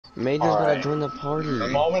Major's gotta join the party. The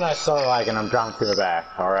moment I start lagging, I'm dropping to the back,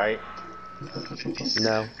 alright?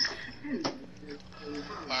 No.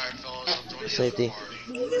 Alright, fellas, I'm joining Safety.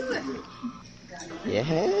 the party. Yeah,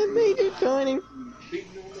 Major joining.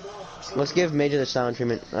 Let's give Major the silent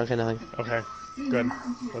treatment. Okay, nothing. Okay, good.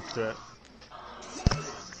 Let's do it.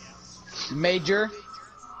 Major.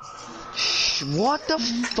 Shh, what the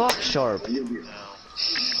fuck, Sharp?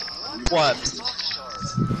 What?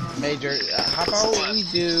 Major, how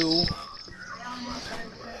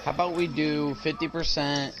about we do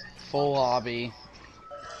 50% full lobby,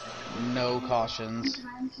 no cautions.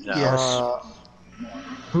 No. Yes.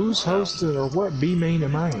 Who's hosting or what B main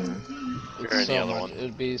am I in? You're in the other one. It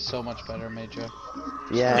would be so much better, Major.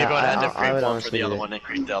 Yeah, T-Bone had to I create would one for the honestly other do one and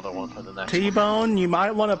create the other one for the next one. T-Bone, you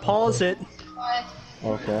might want to pause it.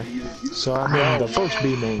 Okay. So I'm in the first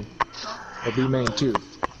B main. Or B main 2.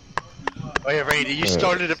 Oh yeah, Randy, you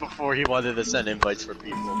started it before he wanted to send invites for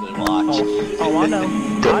people to watch. Oh, I know.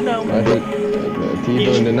 I know.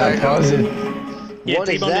 T-Bone did not pause it. Yeah, What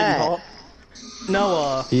is T-Bone that? didn't pause.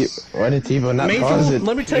 No, Why did T-Bone not Major, pause it?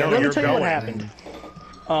 let me tell you what happened.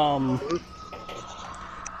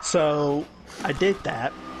 So I did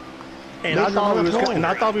that, and I thought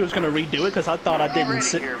we was gonna redo it because I thought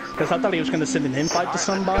he was gonna send an invite to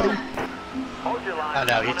somebody. I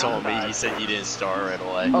know, he told me, he said you didn't start right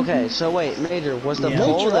away. Okay, so wait, Major, was the Yeah.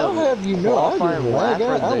 poll Major, I'll have you know, I qualifying didn't lap lag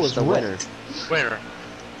or out, I this was the winner? Winner.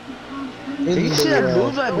 Did you see that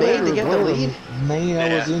move I made to get the lead?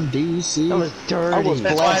 Man, I was in DC. That was dirty. I was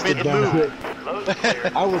That's why I made blasted the down move.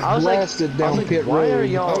 pit. I was blasted down pit why are road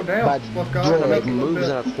y'all by trying to make Dre. moves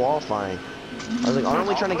in a qualifying? I was like, aren't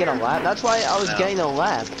we trying to get a lap? That's why I was getting a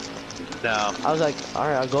lap. No. I was like,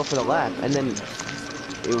 alright, I'll go for the lap. And then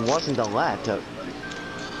it wasn't the lap that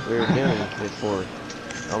we were doing it for.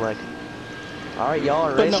 I'm like, alright, y'all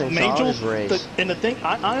are racing, so I'll just race. And the thing,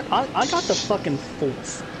 I got the fucking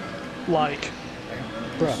fourth. Like,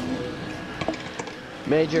 bro.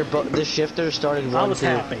 Major, but the shifter started 1-2. I was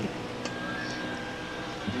happy.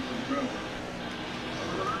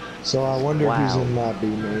 So I wonder who's in my B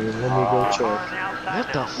main. Let me go check. What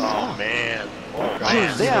the fuck? Oh man. Oh Dude,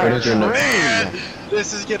 man. they are trained.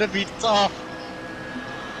 This is gonna be tough.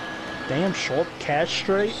 Damn, short cash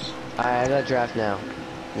straight. Alright, I got draft now.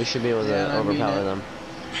 We should be able to overpower them.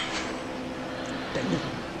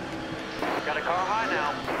 Got a car high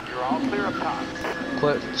now. You're all clear up top.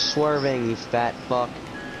 Quit swerving, you fat fuck.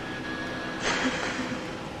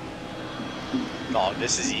 Oh,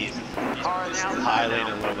 this is easy. High lane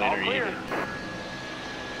and low lane are even.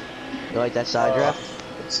 You like that side draft?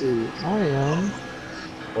 Let's see. I am.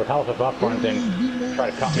 With health of up front, then try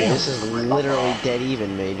to cut me. This is literally dead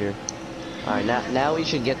even, Major. Alright, now we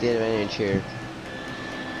should get the advantage here.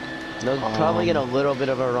 They'll probably get a little bit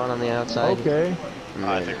of a run on the outside. Okay.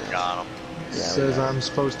 I think we got him. Yeah, Says I'm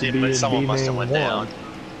supposed to be But in someone B must have main went down. 1.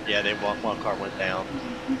 Yeah, one car went down.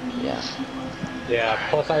 Yeah. Yeah,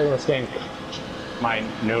 plus I was getting my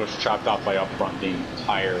nose chopped off by up front the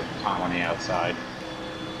entire time on the outside.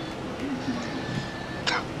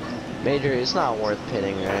 Major, it's not worth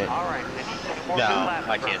pitting, right? All right. No,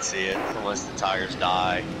 I can't see it unless the tires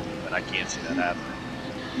die, but I can't see that happening.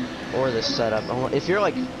 Or the setup. If you're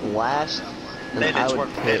like last, then I it's would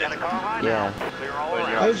worth pit. pitting. Yeah. When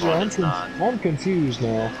you're up front, it's not. I'm confused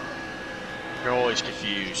now. You're always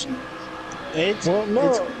confused. Well,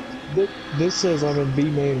 no. This says I'm in B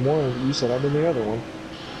main 1. You said I'm in the other one.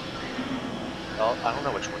 Well, I don't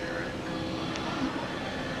know which one you're in.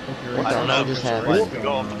 What I don't the know. hell just If happened? we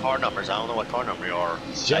go off the car numbers, I don't know what car number you are.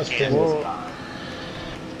 Justin.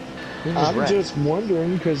 I'm just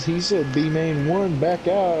wondering because he said B main 1 back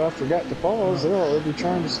out. I forgot to pause. They're already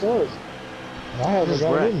trying to start. I haven't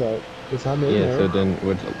got an invite. If I'm in there. So then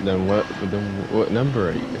what number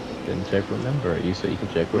are you? Then check what number are you so you can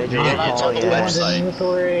check what. Yeah, it's on the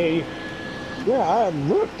website. Yeah, I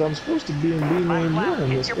looked. I'm supposed to be in B main 1.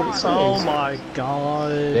 That's what it says. Oh my god.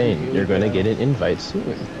 Dane, you're gonna get an invite soon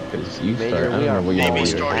because you Major, start. I we don't are know what you Maybe balling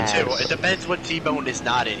started ass. too. It depends what T-Bone is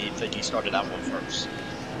not in. You think he started that one first.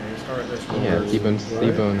 Yeah, T-Bone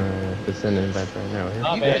to send an invite right now.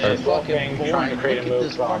 Oh, You man, guys are it's fucking fucking trying to boring. create Look a at move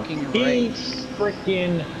this from fucking race.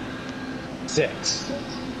 freaking 6.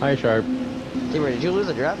 Hi, Sharp. Timber, did you lose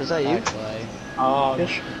the draft? Is that you? Play.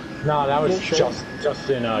 No, that was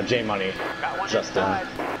Justin J Money. Justin.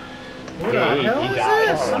 What the hell is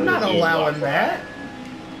this? I'm not allowing that.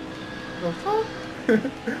 The fuck?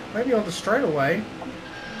 Maybe on the straightaway.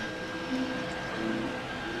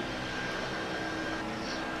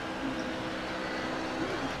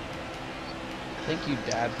 Thank you,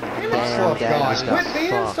 Dad, for doing Damn, that. Dad, you got Quit being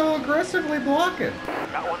fucked. so aggressively blocking.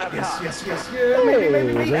 Got one up Yes, top. yes, yes, yeah.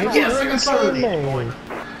 Maybe. Yes, I got third.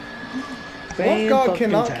 Wolf God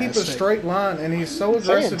cannot keep a straight line, and he's so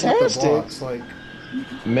aggressive with the blocks. Like,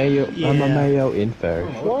 Mayo, I'm a Mayo info.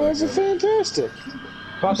 Why is it fantastic?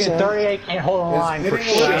 Fucking 38 can't hold on line for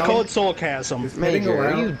hitting shit. It's called sarcasm. is pitting Major, are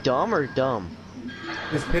allowed? you dumb or dumb?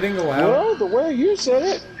 Is pitting allowed? Well, the way you said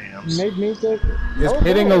it made me think. Is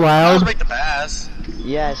pitting I'll allowed? make the pass.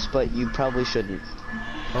 Yes, but you probably shouldn't.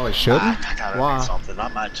 Probably shouldn't. I gotta Why? do something.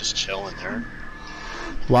 I'm not just chilling there.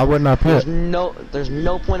 Why wouldn't I There's pit?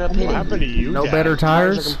 no point of pitting. What happened to you, No Dad? better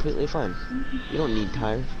Tires are tires? completely fine. You don't need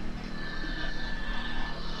tires.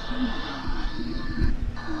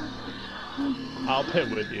 I'll pit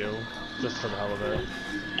with you, just for the hell of it.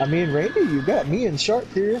 I mean, Randy, you got me and Sharp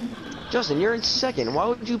here. Justin, you're in second. Why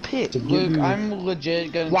would you pit? Luke, I'm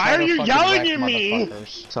legit gonna Why try are to you fucking yelling wreck at me?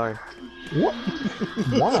 motherfuckers. Sorry. What?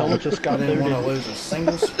 Why? Someone just got Didn't want to booted. lose a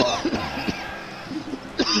single spot.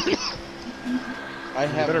 I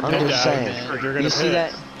have better no I'm pit just that saying. if you're gonna You see pit.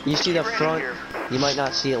 that? You see the front? You might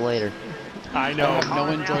not see it later. I know. I have no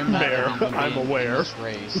enjoyment Fair. out of I'm being aware. in this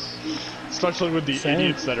race. Especially with the Same.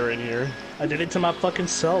 idiots that are in here. I did it to my fucking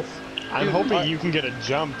self. I'm Dude, hoping I- you can get a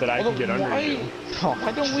jump that I can get under you.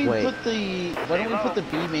 Why don't we Wait. put the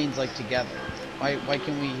B mains like together? Why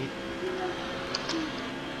can we?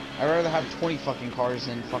 I'd rather have 20 fucking cars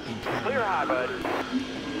than fucking 10. Clear high, bud.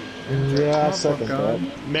 Yeah, I second that.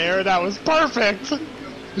 Mayor, that was perfect! Sorry,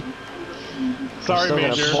 still gonna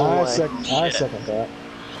Major. pull. I Boy. second that.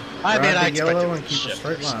 I mean, I Ride the yellow expected and keep a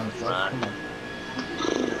straight line. Come on.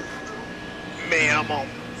 Man, I'm gonna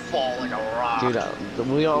fall like a rock. Dude,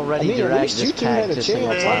 we I already mean, at dragged least you this two had pack a to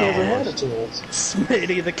single chance. I never had a file. chance.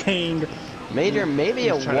 Smitty the king. Major, maybe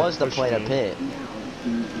it He's trying to was the push play to me. pit.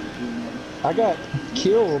 I got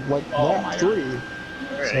killed like lap 3.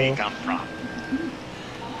 Where did he come from?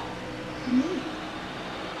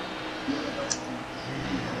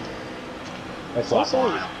 That's Also,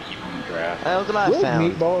 awesome. Draft. Look what I will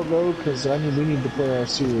found. Meatball go? Because I mean, we need to play our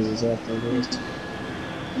series after this.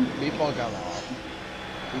 Meatball got off.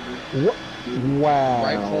 What?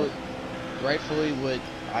 Wow. Rightfully what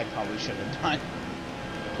I probably should have done.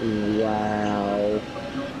 Wow.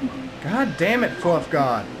 God damn it, Fluff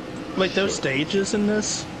God. Like those stages in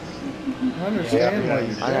this? I understand why you're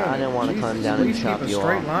doing I didn't want to Jesus, climb down at and least chop keep a you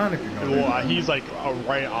straight off. line if you're going to. Well, he's like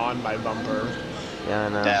right on my bumper. Yeah, I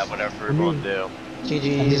know. Dad, whatever we're gonna do. I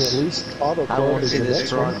mean, at GG's. least auto I won't is see the this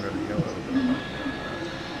next front. one.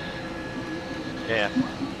 Yeah.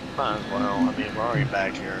 Might as well. I mean, we're already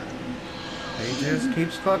back here. He just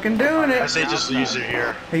keeps fucking doing I it. say just use it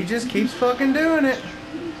here. He just keeps fucking doing it.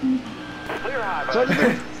 Clear high, bud.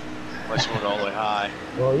 Unless you went all the way high.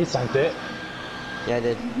 Well, you sent it. Yeah, I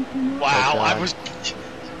did. Wow, God. I was.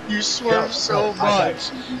 You swerved so I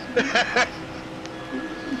much.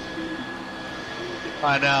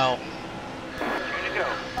 I know. Here to go.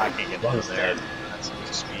 I can't get One's through there. dead. That's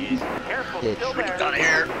the speed. Careful, Ditch. still there. Down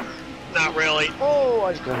here. Not really. Oh,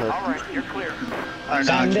 I just got hit. All right, you're clear. I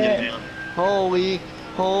Send knocked it. you down. Holy,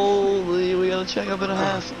 we gotta check up in a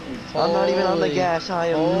half. I'm not even on the Holy. gas. I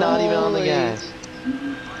am not even on the Holy. gas.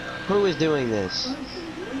 Who is doing this?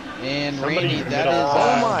 And Somebody Randy, can that get is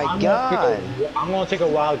off. Oh my God. I'm gonna take a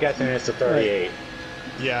wild guess and it's a 38.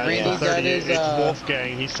 Yeah, Randy, it's that 38. is, It's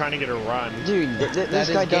Wolfgang. He's trying to get a run. Dude, this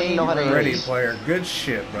is guy doesn't know how to game Ready, race. player. Good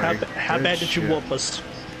shit, How, buddy. how Good bad did you shit. whoop us?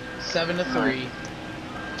 7-3.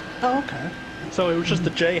 Oh, okay. So it was just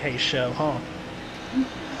the J Hay show, huh?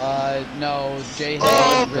 No, Jay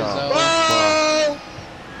Oh, Rizzo. Oh!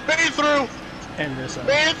 Made through! And Rizzo.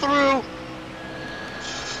 Made through!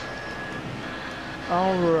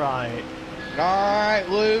 Alright. Alright,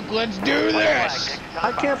 Luke, let's do this!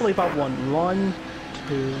 I can't believe I won 1,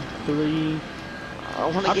 2, 3. I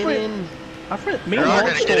want to I get forget- in. I forget. Me We and are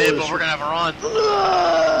Monster gonna get in, was- but we're gonna have a run.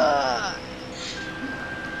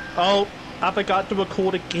 Oh, I forgot to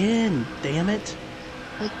record again. Damn it.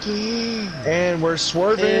 Again. And we're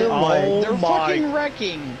swerving Oh They're my. fucking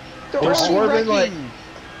wrecking! They're We're all swerving like- wrecking!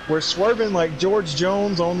 we're swerving like George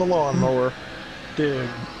Jones on the lawnmower. Dude.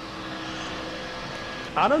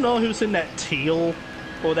 I don't know who's in that teal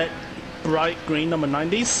or that bright green number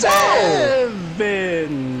 97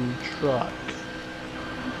 truck.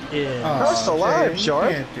 Yeah. Oh, That's alive, Jay, you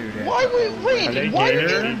Sharp. can't do that. Why would Are they Randy? Why did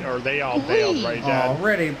here? you? Or they all bailed, right, Oh, Dad?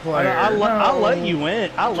 ready, player. I'll let No. you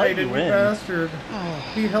in. I'll let Jay, you you in. bastard.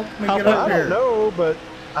 He helped me I'll get let- up I here. don't know, but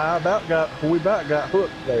we about got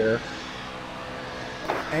hooked there.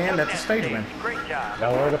 And that's a stage win. Great job.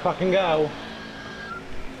 Nowhere to fucking go.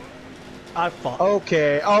 I fought.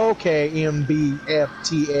 Okay,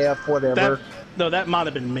 MBFTF, whatever. No, that might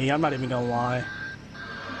have been me. I'm not even gonna lie.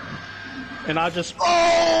 And I just...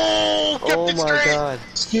 Oh my god.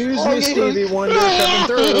 Excuse me, Stevie Wonder coming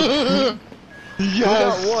through.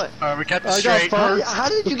 Yes. What? We kept it straight. How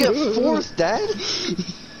did you get fourth, Dad?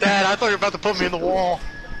 Dad, I thought you were about to put me in the wall.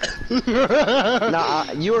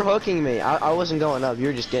 Nah, you were hooking me. I wasn't going up. You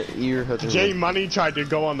were just you were hooking Jay me. Money tried to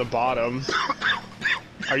go on the bottom.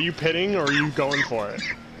 Are you pitting or are you going for it?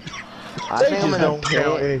 I think I'm gonna don't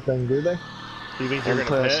count pit anything, do they? You think you're and gonna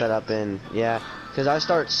put a pit? setup in. Yeah, because I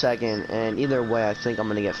start second, and either way, I think I'm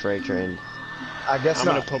gonna get freight trained. I guess I'm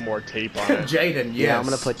not. gonna put more tape on it. Jaden, yes. Yeah, I'm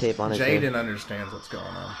gonna put tape on it. Jaden understands what's going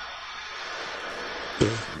on.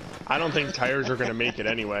 I don't think tires are gonna make it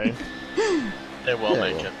anyway. They will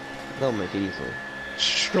make it. They'll make it easily.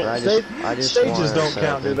 Sure. I just Stages don't set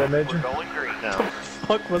count, up do they, in. Major? Going green. No.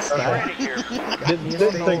 Fuck was that?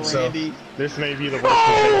 Didn't think so. This may be the worst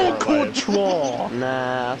mistake of our lives. Courtois.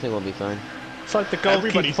 Nah, I think we'll be fine. It's like the goalkeeper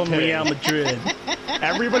Everybody's from pitting. Real Madrid.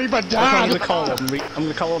 Everybody but That's what I'm Dad! gonna call him. I'm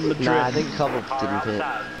gonna call him Madrid. Nah, I think a couple didn't pit.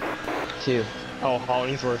 Two. Oh,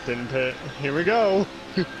 Hollingsworth didn't pit. Here we go.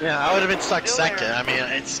 Yeah, I would have been stuck second. I mean,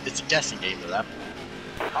 it's a guessing game for that.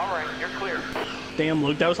 Alright, you're clear. Damn,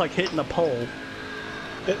 Luke, that was like hitting a pole.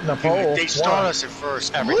 Hitting the pole. They start us at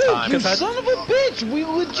first every Luke, time. you son of a bitch! We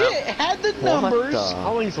legit had the numbers.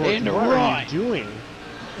 Hollingsworth, And what are right. you doing?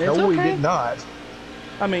 It's No, we okay. did not.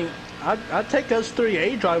 I mean, I'd take those 3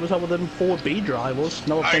 A drivers over them 4 B drivers.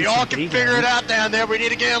 No offense Y'all to can B figure it guys. out down there. We need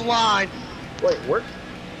to get in line. Wait, where?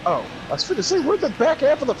 Oh, I was going to say, where'd the back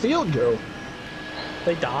half of the field go?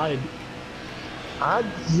 They died.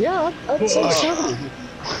 Yeah, I'd say so.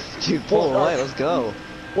 Dude, pull away. Let's go.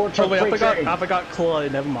 Oh wait, I forgot Chloe.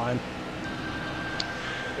 Never mind.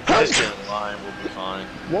 If we just get in line, we'll be fine.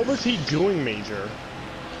 What was he doing, Major?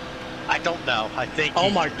 I don't know. I think. Oh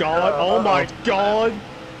my god! Oh my god!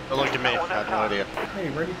 Don't look at me. I have no idea. Hey,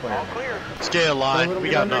 ready player. All clear. Let's get in line.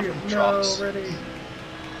 We got enough trucks. No, ready.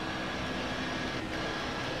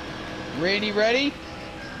 Randy, ready?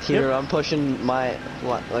 Here, Yep. I'm pushing my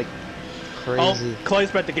like crazy. Oh, Chloe's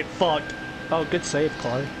about to get fucked. Oh, good save,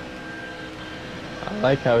 Chloe. I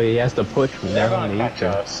like how he has to push me They're down gonna the catch eco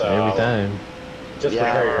us, so- every time. Just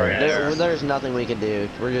Yeah, prepare your ass. there's nothing we can do.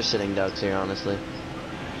 We're just sitting ducks here, honestly.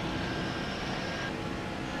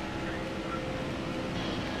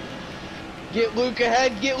 Get Luke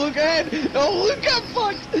ahead, get Luke ahead! Oh, Luke got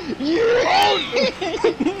fucked! Yeah!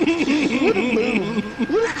 What a move!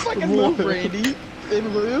 What a fucking move, Randy!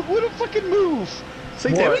 And Luke, what a fucking move!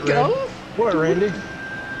 See, there we go. What, Randy?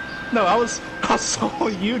 No, I saw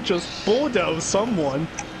you just bulldoze someone.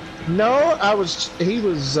 No, he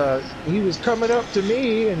was coming up to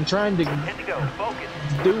me and trying to Indigo, focus.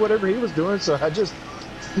 do whatever he was doing, so I just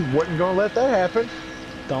wasn't gonna let that happen.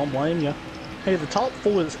 Don't blame you. Hey, the top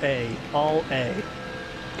 4 is A, all A.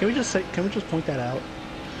 Can we just point that out?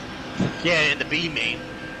 Yeah, in the B main.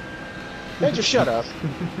 Hey, just shut up.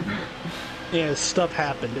 Yeah, stuff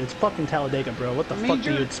happened. It's fucking Talladega, bro. What the fuck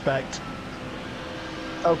do you expect?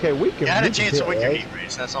 Okay, we can. You had a we can chance to pit, win your right? heat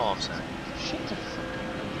race. That's all I'm saying. Shut the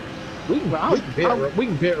fuck We can pit. Right? We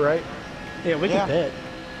can pit, right? Yeah, we can bet.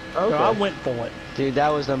 Okay. Bro, I went for it. Dude, that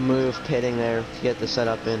was the move pitting there to get the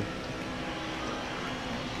setup in.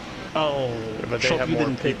 Oh, But they Chuck, have you more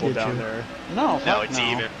didn't pick, people did down you? there. No, No, fuck it's no.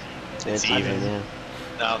 even. It's even. even, yeah.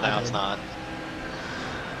 No, now I it's did. not.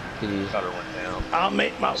 Jeez. Cutter went down. I'll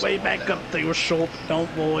make my way back up to your shop.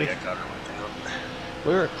 Don't worry. Yeah, Cutter went down.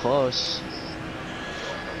 We were close.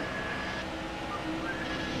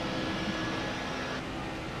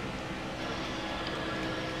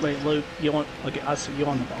 Wait, Luke, you on? Okay, I see you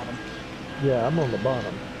on the bottom. Yeah, I'm on the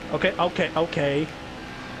bottom. Okay.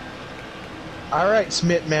 All right,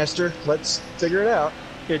 Smithmaster, let's figure it out.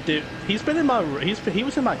 Yeah, dude, he was in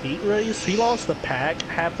my heat race. He lost the pack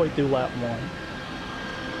halfway through lap 1.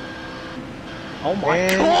 Oh my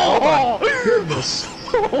god! Oh my goodness!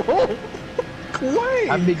 Clay!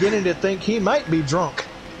 I'm beginning to think he might be drunk.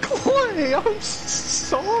 Clay, I'm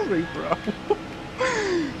sorry, bro.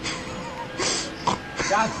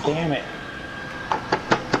 God damn it.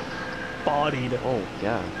 Bodied. Oh,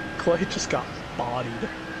 God. Clay just got bodied.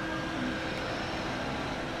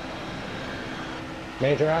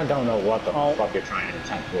 Major, I don't know what the fuck you're trying to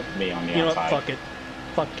attempt with me on the You know what? outside. Fuck it.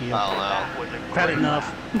 Fuck you. I don't know. I've had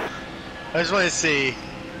enough. I just want to see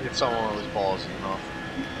if someone was ballsy enough.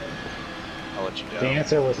 I'll let you go. The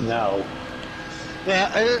answer was no.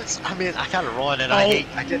 Yeah, I mean, I gotta run, and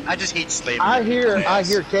I just hate slavery. I hear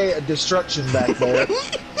destruction back there.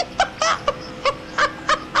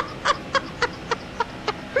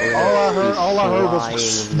 All I heard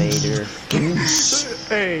was flying Mater.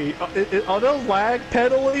 Hey, are there lag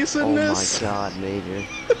penalties in this? Oh my god, Major.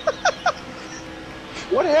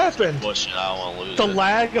 what happened? Bullshit, I don't want to lose The it.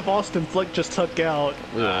 lag of Austin Flick just took out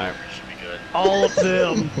Alright, we should be good. all of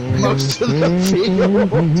them. Most of the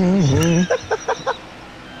field.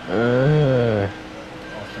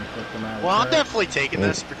 Well, I'm definitely taking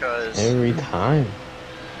this because... Every time.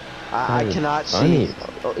 I cannot see.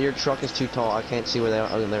 Oh, your truck is too tall. I can't see where they are.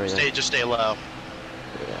 Oh, there we go. Just stay low.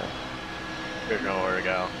 Yeah. There's nowhere to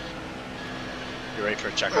go. You ready for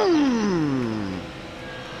a checkup?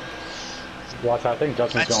 Watch, I think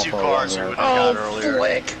Justin's That's going two for cars a we run would here. have got earlier.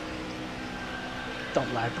 Flick!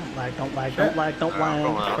 Don't lag, don't lag, don't lag, don't lag, don't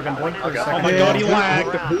lag. We're gonna blink for a second. Oh my god, he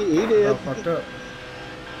lagged! He did. Oh, fucked up.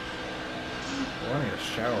 Well, I need a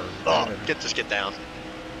shower. Oh, just get down.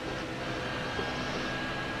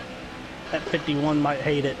 That 51 might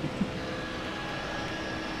hate it.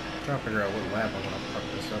 I'm trying to figure out what lap I'm gonna fuck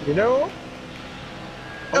this up. You know?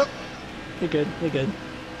 Oh. You're good, you're good.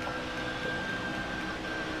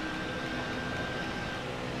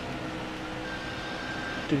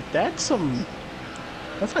 Dude, that's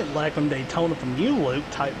like lag from Daytona from you, Luke,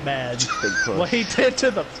 type bad. Big push. What he did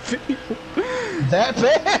to the field. That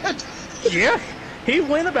bad? Yeah. He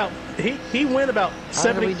went about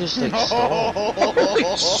 70. We just stall?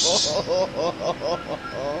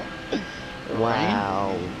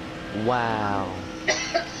 Wow. Wow.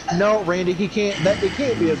 No, Randy, he can't. It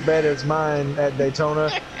can't be as bad as mine at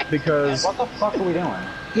Daytona because What the fuck are we doing?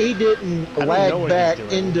 he didn't know lag what back he's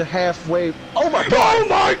doing. into halfway. Oh my god! Oh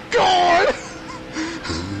my god!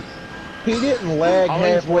 He didn't lag halfway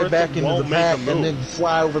Hollingsworth back into the won't make back a and move. then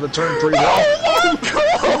fly over the turn 3 wall. Oh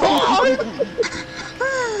my god!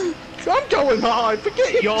 I'm going high.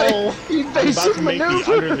 Forget y'all. He I'm about evasive to make the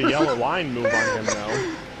maneuver. under the yellow line move on him now.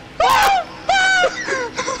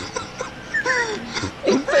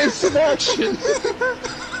 Evasive action.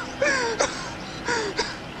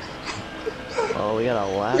 Oh, we got a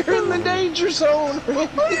lap. You're in the danger zone. I'm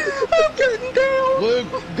getting down. Luke,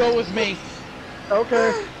 go with me.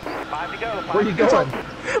 Okay. 5 to go. Where you going?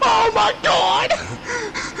 Oh my god!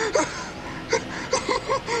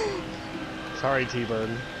 Sorry, T-Bird.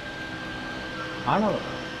 I don't know.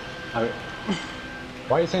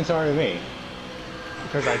 Why are you saying sorry to me?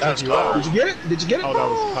 Because I That's took you out. Did you get it? Did you get it? Oh, that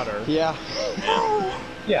was Cutter. Yeah.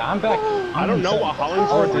 Yeah, I'm back. I don't know what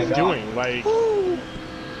Hollingsworth is doing. Like,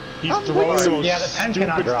 he's throwing the most Yeah, the 10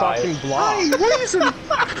 cannot stupid drive. fucking blocks.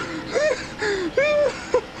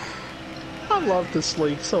 I love this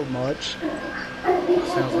league so much.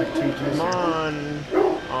 Sounds like two juices. Come on,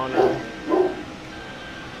 Honor.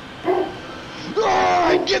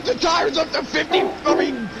 Get the tires up to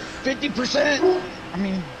 50%. I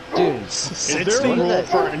mean, Dude, Is there a what is rule that?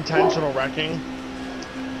 for intentional wrecking?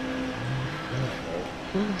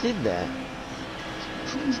 Who did that?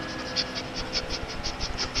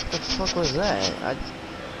 What the fuck was that? That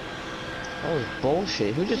was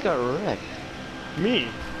bullshit. Who just got wrecked? Me.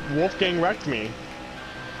 Wolfgang wrecked me.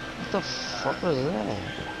 What the fuck was that?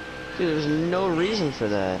 Dude, there was no reason for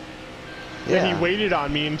that. Yeah, he waited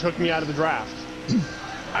on me and took me out of the draft.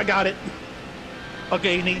 I got it.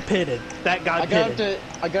 Okay, and he pitted. That guy I got pitted.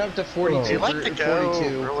 up to 42. They like to go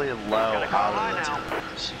 42. really low out of the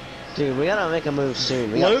turns. Dude, we gotta make a move soon.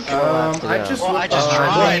 We Luke? got 4 laps to I go. just Well, I looked just tried,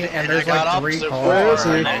 behind me and and I there's got like up 3 so cars.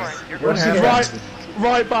 far. What happened?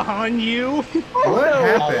 Right behind you. What Oh,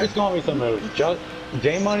 there's happened? going to be some moves.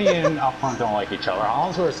 J-Money and Upfront don't like each other.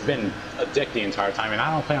 Hollingsworth's been a dick the entire time, and I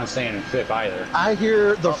don't plan on staying in fifth either. I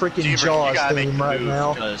hear the freaking You Jaws gotta make theme a right move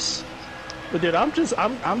now. because- But dude, I'm getting.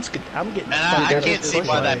 And I can't see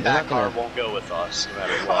why that back car won't go with us, no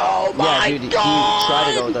matter what. Oh my Yeah, dude, god! he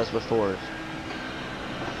tried to go with us before.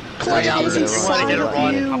 Clay, I was You want to inside get a of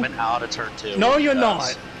run you. coming out of turn 2. No, you're with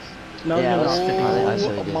us. not. No, Yeah, you're let's not. I saw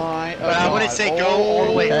you did. My, But I wouldn't say go all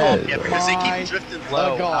the way up yet because they My keep drifting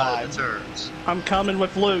low God. out of the turns. I'm coming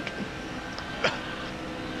with Luke.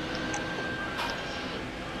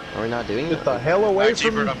 Are we not doing Get it? the hell away Alright, from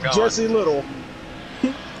T-Bird, I'm going. Jesse Little.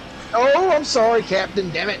 Oh, I'm sorry, Captain.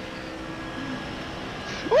 Damn it.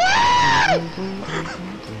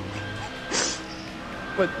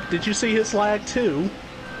 But did you see his lag too?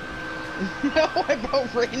 No, I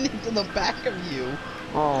about ran into the back of you.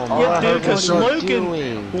 Oh Oh, my I Yeah, dude, heard because what are Luke you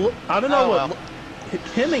and doing? I don't know Oh, what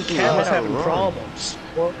him and Cam was Yeah, having run. problems.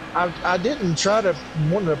 Well, I didn't try to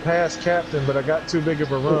want to pass Captain, but I got too big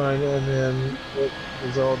of a run, and then it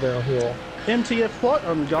was all downhill. MTF what?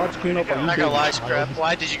 God's green up I'm on not gonna lie, Scrap.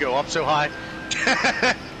 Why did you go up so high?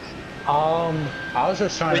 I was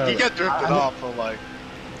just trying Like, to. you got drifted off for like...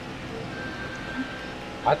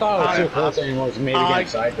 I thought it was too close and was maybe getting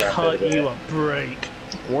sidetracked. Cut you a break.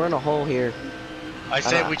 We're in a hole here. I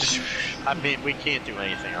said we just. I mean, we can't do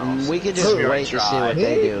anything else. We could just wait to see what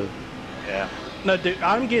they do. Yeah. No, dude,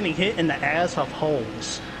 I'm getting hit in the ass of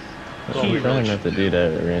holes. I'm trying not to do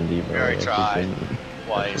that, Randy. We already tried.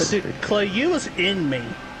 Twice. But dude, Clay, you was in me.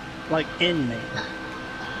 Like, in me.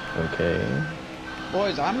 Okay.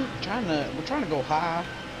 Boys, we're trying to go high.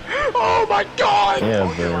 Oh my god! Yeah,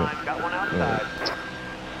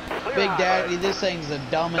 but... Big Daddy, this thing's the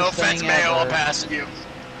dumbest No thing offense, Mayo, I'll ever. pass you.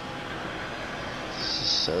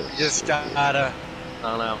 So You just gotta. I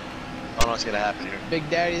don't know. I don't know what's gonna happen here. Big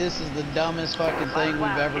Daddy, this is the dumbest fucking thing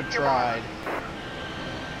we've ever tried.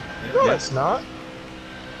 No, it's not.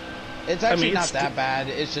 It's actually not it's that bad.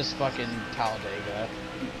 It's just fucking Talladega.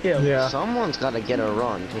 Yeah. someone's got to get a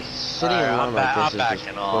run, because sitting Alright, in a run like I'm this is backing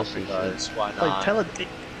just off pussy because shit. why Like, not?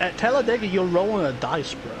 at Talladega, you're rolling a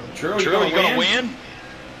dice, bro. True, you gonna win?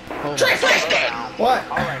 What?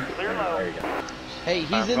 Alright, clear low. There you go. Hey,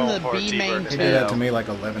 he's I'm in going the for a B T-bird. main He too. did that to me like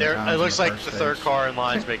 11 There, times. it looks in like first the third stage. car in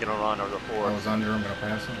line's making a run over the I fourth. was under him, gonna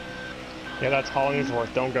pass him. Yeah, that's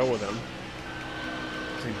Hollingsworth. Don't go with him.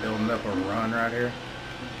 Is he building up a run right here?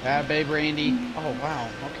 Ah, babe, Randy. Oh wow.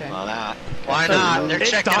 Okay. Why not? Why not? They're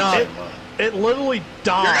checking up. It literally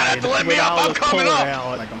died. You're gonna have to let me up, I'm coming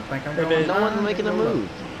up. Like I'm thinking I'm If going it- No one's making a move.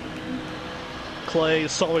 Clay,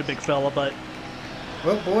 sorry, big fella, but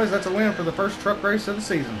Well, boys, that's a win for the first truck race of the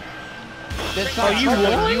season. That's not you true.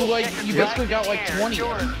 won? You basically got like 20.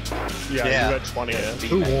 Yeah, you got 20 in.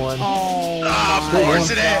 Who won? Oh I'm my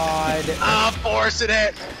forcing god. it. I'm forcing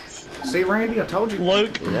it. See, Randy, I told you.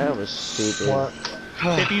 Luke, That was stupid. What?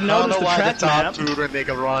 if you I don't notice know the why track the top map, two would make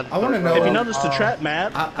a run. I want to know. if you notice the track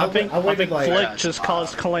map, I I think waited like- Flick just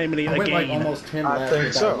caused Calamity I went like again. almost 10 I laps think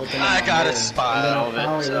without so. looking at I got my a mirror, spot and then of it, I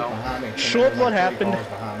finally so- looked behind me, and Sure, there was what like 3 happened? cars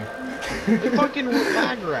behind me. They fucking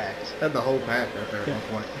flag wrecked. Had the whole pack right there at one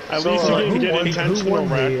point. At So, least he you did who intentional won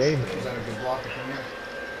the wreck. A-main? Was that a good block from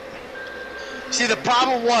you? See, the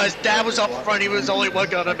problem was Dad was up front. He was the only one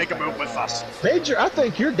gonna make a move with us. Major, I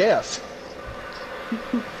think you're deaf.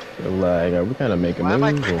 Like, are we kind of making Why am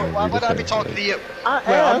I? moves? or Why we would just I be gonna- talking to you? I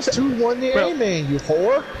Well, asked who won the well- A-main, you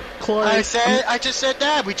whore. Clay, I just said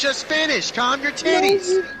that. We just finished. Calm your No, titties.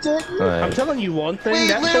 you didn't. I'm Alright. telling you one thing. We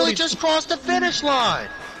That literally 30 just crossed the finish line.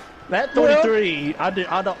 that 33, I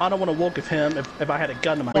don't want to walk with him if I had a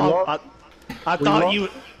gun in my mouth. I thought you.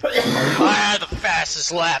 I had the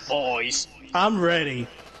fastest lap, boys. I'm ready.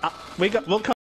 We'll come.